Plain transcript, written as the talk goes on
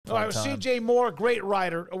point in time. C.J. Moore, great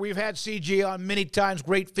writer. We've had C.J. on many times,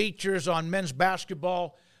 great features on men's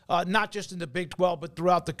basketball, not just in the Big 12, but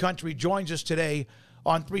throughout the country. Joins us today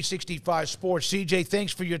on 365 Sports. C.J.,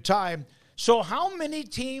 thanks for your time. So how many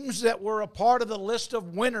teams that were a part of the list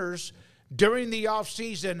of winners during the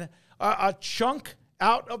offseason, a chunk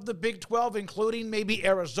out of the Big 12, including maybe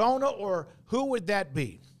Arizona, or who would that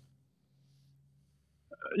be?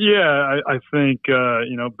 Yeah, I think,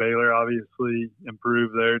 Baylor obviously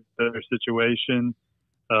improved their situation.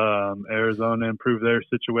 Arizona improved their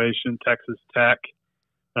situation. Texas Tech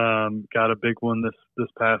got a big one this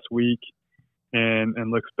past week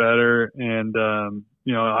and looks better. And,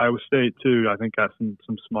 Iowa State, too, I think got some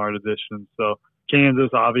smart additions. So Kansas,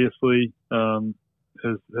 obviously,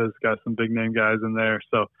 has got some big-name guys in there.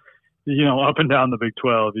 So, up and down the Big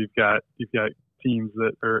 12, you've got teams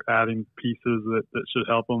that are adding pieces that should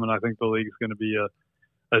help them, and I think the league's going to be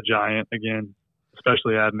a giant again,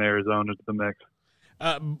 especially adding Arizona to the mix.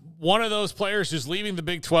 One of those players who's leaving the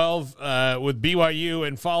Big 12 with BYU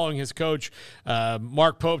and following his coach,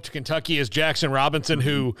 Mark Pope, to Kentucky is Jackson Robinson,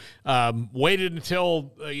 who waited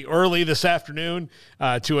until early this afternoon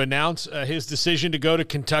to announce his decision to go to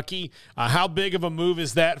Kentucky. How big of a move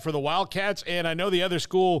is that for the Wildcats? And I know the other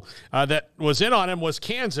school that was in on him was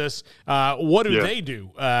Kansas. What do they do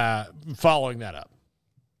following that up?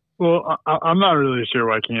 Well, I'm not really sure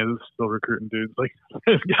why Kansas is still recruiting dudes. Like,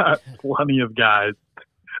 they've got plenty of guys.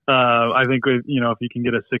 I think if you can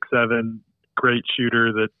get a 6'7" great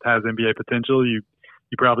shooter that has NBA potential, you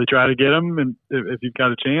probably try to get him, and if you've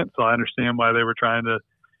got a chance. So I understand why they were trying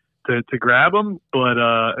to grab him, but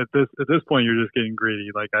at this point, you're just getting greedy.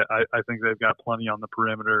 Like, I think they've got plenty on the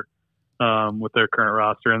perimeter with their current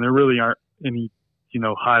roster, and there really aren't any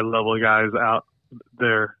high level guys out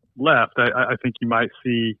there left. I think you might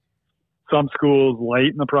see some schools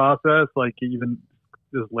late in the process, like even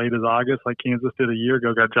as late as August, like Kansas did a year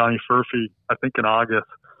ago, got Johnny Furphy, I think in August.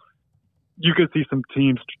 You could see some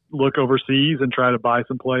teams look overseas and try to buy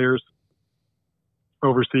some players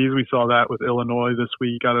overseas. We saw that with Illinois this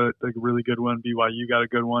week, got a really good one. BYU got a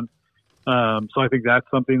good one. So I think that's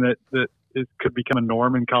something that it could become a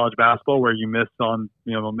norm in college basketball, where you miss on,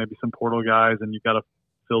 maybe some portal guys and you've got to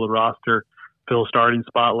fill the roster, fill a starting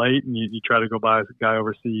spot late, and you try to go buy a guy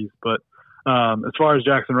overseas. But as far as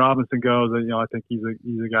Jackson Robinson goes, I think he's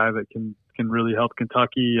a guy that can really help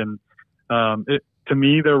Kentucky. And to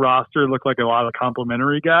me, their roster looked like a lot of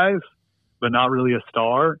complimentary guys, but not really a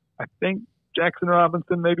star. I think Jackson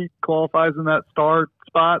Robinson maybe qualifies in that star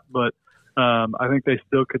spot, but I think they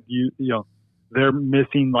still could use. They're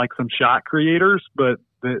missing like some shot creators, but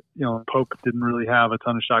Pope didn't really have a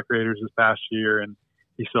ton of shot creators this past year, and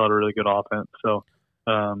he still had a really good offense. So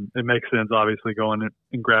it makes sense, obviously, going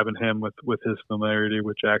and grabbing him with his familiarity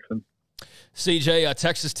with Jackson. CJ,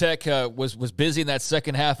 Texas Tech was busy in that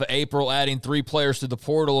second half of April, adding 3 players to the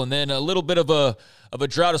portal, and then a little bit of a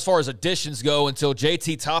drought as far as additions go until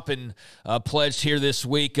JT Toppin pledged here this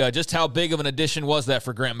week. Just how big of an addition was that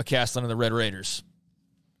for Grant McCasland and the Red Raiders?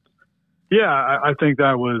 Yeah, I think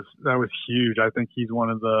that was huge. I think he's one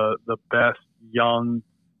of the best young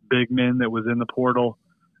big men that was in the portal.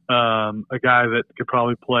 A guy that could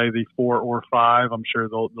probably play the 4 or 5. I'm sure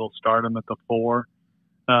they'll start him at the 4.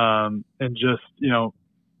 And just,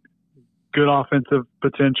 good offensive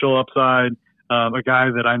potential upside. A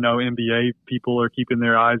guy that I know NBA people are keeping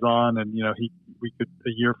their eyes on, and a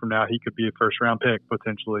year from now he could be a first round pick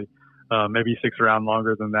potentially, maybe 6 round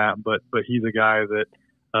longer than that. But he's a guy that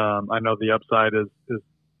I know the upside is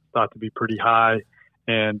thought to be pretty high.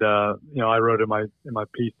 And I wrote in my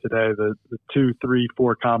piece today the 2, 3,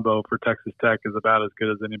 4 combo for Texas Tech is about as good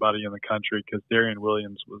as anybody in the country, because Darian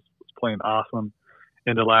Williams was playing awesome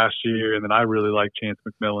into last year, and then I really like Chance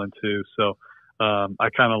McMillan too. So I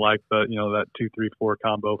kind of like that 2, 3, 4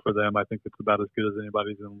 combo for them. I think it's about as good as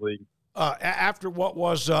anybody's in the league. After what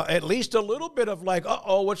was at least a little bit of like,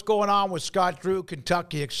 what's going on with Scott Drew,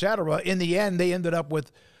 Kentucky, et cetera, in the end they ended up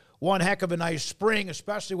with one heck of a nice spring,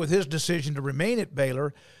 especially with his decision to remain at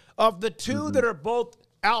Baylor. Of the 2 that are both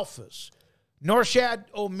alphas, Norshad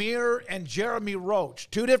Omier and Jeremy Roach,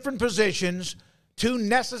 2 different positions, 2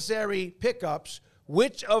 necessary pickups.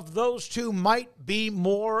 Which of those 2 might be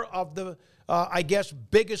more of the,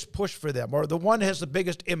 biggest push for them, or the one has the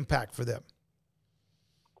biggest impact for them?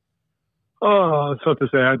 Oh, it's tough to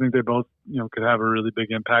say. I think they both, could have a really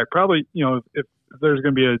big impact. Probably, if there's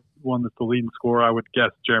going to be one that's the leading scorer, I would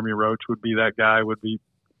guess Jeremy Roach would be that guy. Would be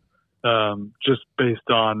just based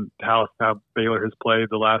on how Baylor has played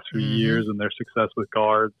the last few years and their success with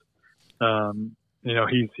guards.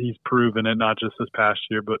 he's proven it not just this past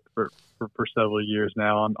year, but for several years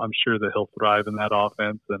now. I'm sure that he'll thrive in that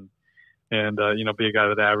offense and be a guy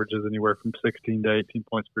that averages anywhere from 16 to 18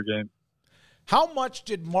 points per game. How much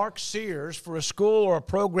did Mark Sears, for a school or a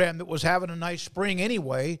program that was having a nice spring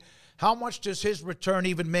anyway, how much does his return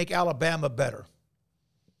even make Alabama better?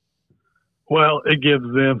 Well, it gives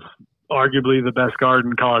them arguably the best guard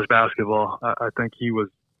in college basketball. I think he was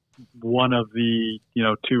one of the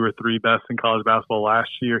 2 or 3 best in college basketball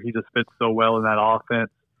last year. He just fits so well in that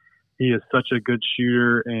offense. He is such a good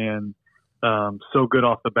shooter and so good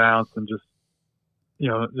off the bounce and just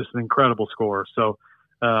an incredible scorer. So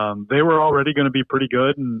they were already going to be pretty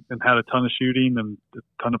good and had a ton of shooting and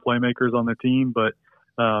a ton of playmakers on their team. But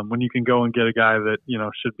when you can go and get a guy that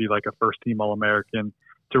should be like a first-team All-American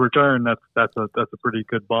to return, that's a pretty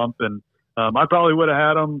good bump. And I probably would have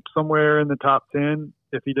had him somewhere in the top 10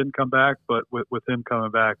 if he didn't come back. But with him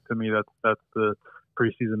coming back, to me, that's the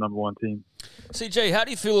preseason number 1 team. CJ, how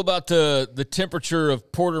do you feel about the temperature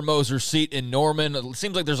of Porter Moser's seat in Norman? It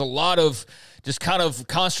seems like there's a lot of just kind of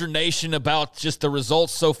consternation about just the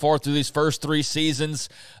results so far through these first 3 seasons.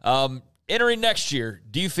 Entering next year,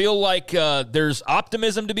 do you feel like there's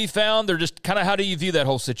optimism to be found, or just kind of how do you view that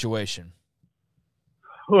whole situation?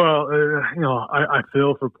 Well, I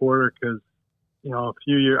feel for Porter because, a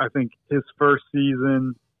few years, I think his first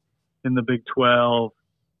season in the Big 12,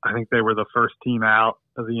 I think they were the first team out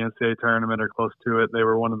of the NCAA tournament or close to it. They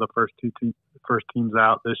were one of the first teams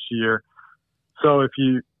out this year. So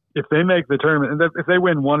if they make the tournament, and if they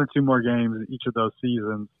win 1 or 2 more games each of those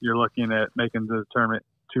seasons, you're looking at making the tournament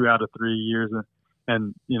 2 out of 3 years,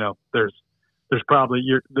 and there's probably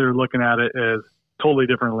they're looking at it as totally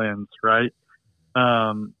different lens, right?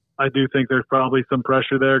 I do think there's probably some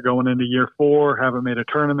pressure there going into year 4, haven't made a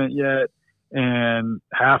tournament yet, and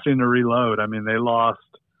having to reload. I mean, they lost.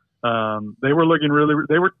 They were looking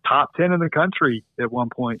they were top 10 in the country at one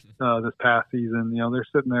point this past season. They're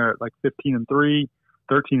sitting there at like 15-3,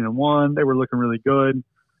 13-1. They were looking really good.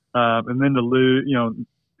 And then to lose,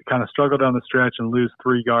 kind of struggle down the stretch and lose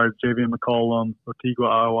 3 guards, Javier McCollum, Otigua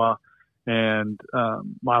Awa, and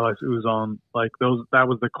Miles Uzon. Like that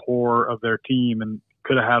was the core of their team, and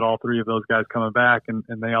could have had all 3 of those guys coming back, and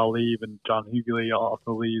they all leave, and John Hughley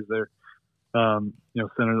also leaves. Their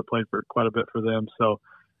center that played for quite a bit for them. So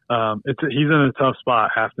he's in a tough spot,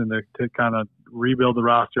 having to kind of rebuild the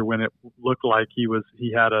roster when it looked like he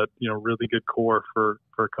had a really good core for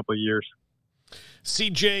a couple of years.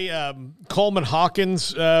 CJ, Coleman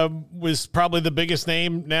Hawkins was probably the biggest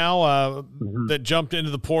name now that jumped into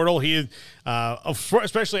the portal. He,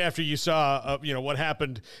 especially after you saw, what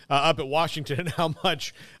happened up at Washington and how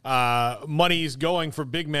much money's going for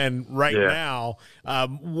big men right now.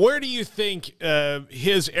 Where do you think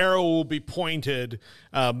his arrow will be pointed,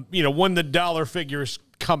 when the dollar figures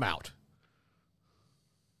come out?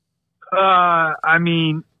 I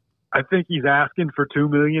mean, I think he's asking for $2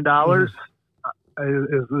 million.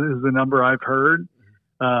 Is the number I've heard.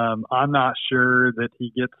 I'm not sure that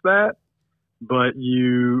he gets that, but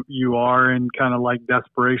you are in kind of like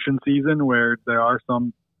desperation season where there are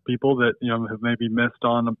some people that have maybe missed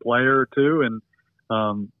on a player or two and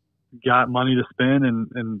got money to spend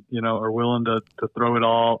and are willing to throw it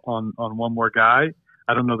all on one more guy.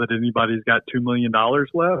 I don't know that anybody's got $2 million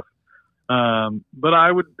left, but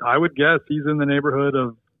I would guess he's in the neighborhood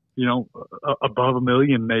of above $1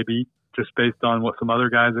 million maybe, just based on what some other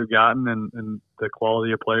guys have gotten and the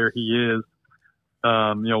quality of player he is.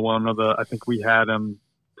 One of the, I think we had him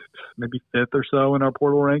maybe 5th or so in our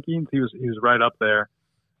portal rankings. He was right up there.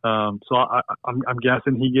 So I'm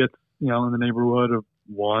guessing he gets, in the neighborhood of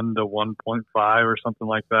 1 to 1.5 or something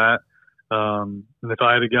like that. And if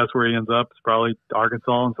I had to guess where he ends up, it's probably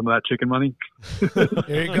Arkansas and some of that chicken money.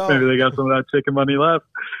 There you go. Maybe they got some of that chicken money left.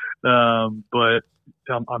 But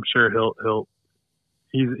I'm sure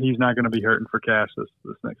he's not going to be hurting for cash this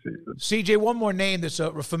next season. CJ, one more name that's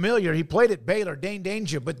familiar. He played at Baylor, Dane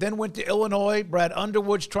Danger, but then went to Illinois. Brad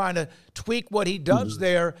Underwood's trying to tweak what he does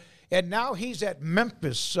there, and now he's at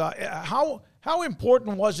Memphis. How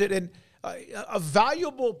important was it? And a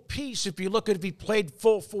valuable piece if you look at if he played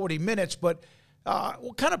full 40 minutes, but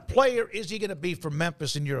what kind of player is he going to be for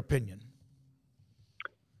Memphis in your opinion?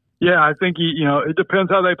 Yeah, I think it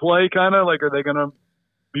depends how they play, kind of. Like, are they going to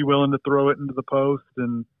be willing to throw it into the post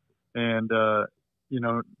and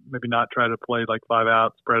maybe not try to play like 5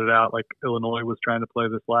 out, spread it out like Illinois was trying to play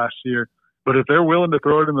this last year. But if they're willing to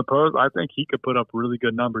throw it in the post, I think he could put up really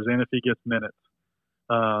good numbers, and if he gets minutes.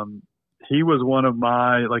 He was one of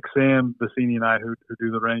my, like Sam Bassini and I who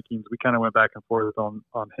do the rankings, we kind of went back and forth on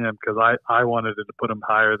him because I wanted to put him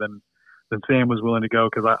higher than then Sam was willing to go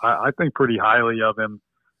because I think pretty highly of him.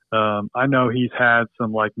 I know he's had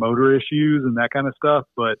some like motor issues and that kind of stuff,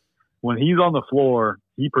 but when he's on the floor,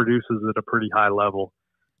 he produces at a pretty high level,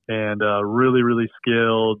 and really, really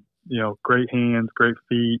skilled. Great hands, great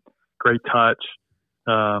feet, great touch.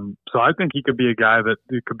 So I think he could be a guy that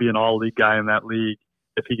could be an all-league guy in that league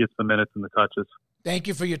if he gets the minutes and the touches. Thank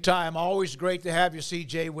you for your time. Always great to have you,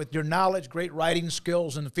 CJ, with your knowledge, great writing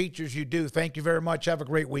skills, and the features you do. Thank you very much. Have a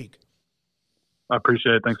great week. I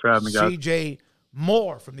appreciate it. Thanks for having me, guys. CJ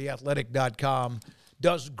Moore from theathletic.com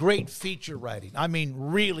does great feature writing. I mean,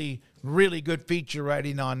 really, really good feature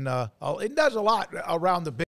writing on it does a lot around the